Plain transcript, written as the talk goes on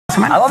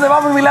¿A dónde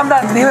vamos, mi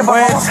lambda? Dime, por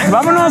favor.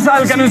 Vámonos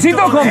al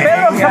camioncito con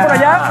Pedro, que está por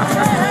allá.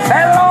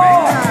 ¡Pedro!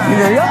 ¿Y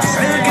de Dios?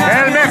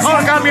 El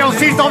mejor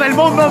camioncito del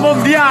mundo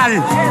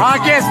mundial.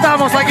 Aquí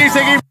estamos, aquí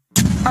seguimos.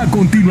 A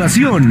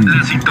continuación,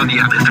 La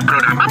sintonía de este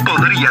programa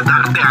podría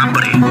darte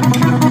hambre.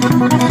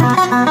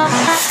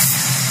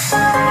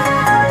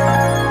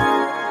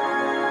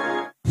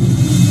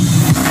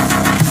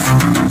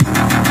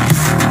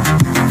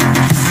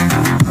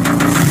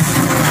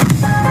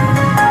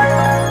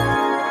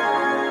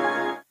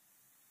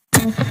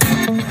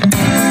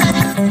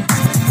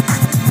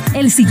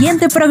 El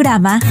siguiente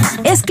programa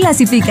es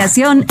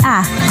clasificación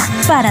A,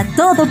 para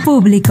todo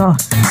público.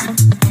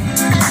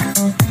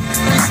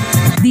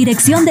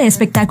 Dirección de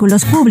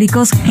Espectáculos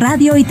Públicos,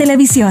 Radio y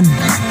Televisión.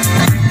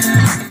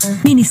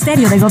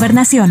 Ministerio de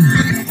Gobernación.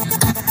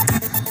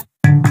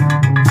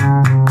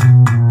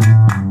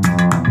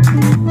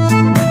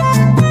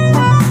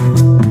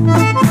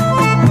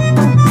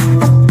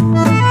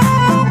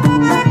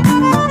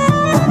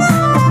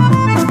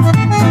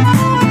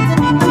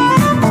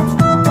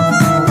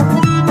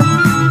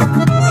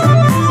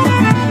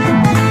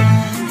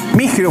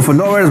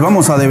 Lovers,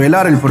 vamos a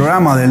develar el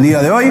programa del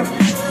día de hoy.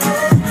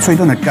 Soy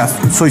Don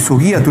Castro, soy su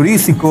guía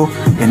turístico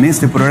en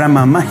este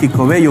programa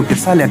mágico, bello, que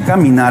sale a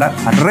caminar,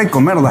 a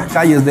recorrer las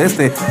calles de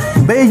este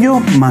bello,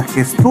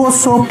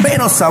 majestuoso,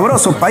 pero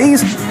sabroso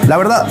país. La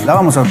verdad, la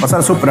vamos a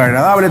pasar súper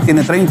agradable,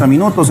 tiene 30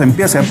 minutos,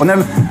 empiece a poner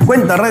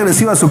cuenta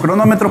regresiva a su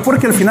cronómetro,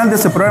 porque al final de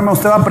este programa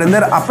usted va a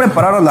aprender a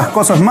preparar las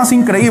cosas más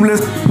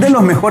increíbles de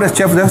los mejores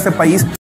chefs de este país.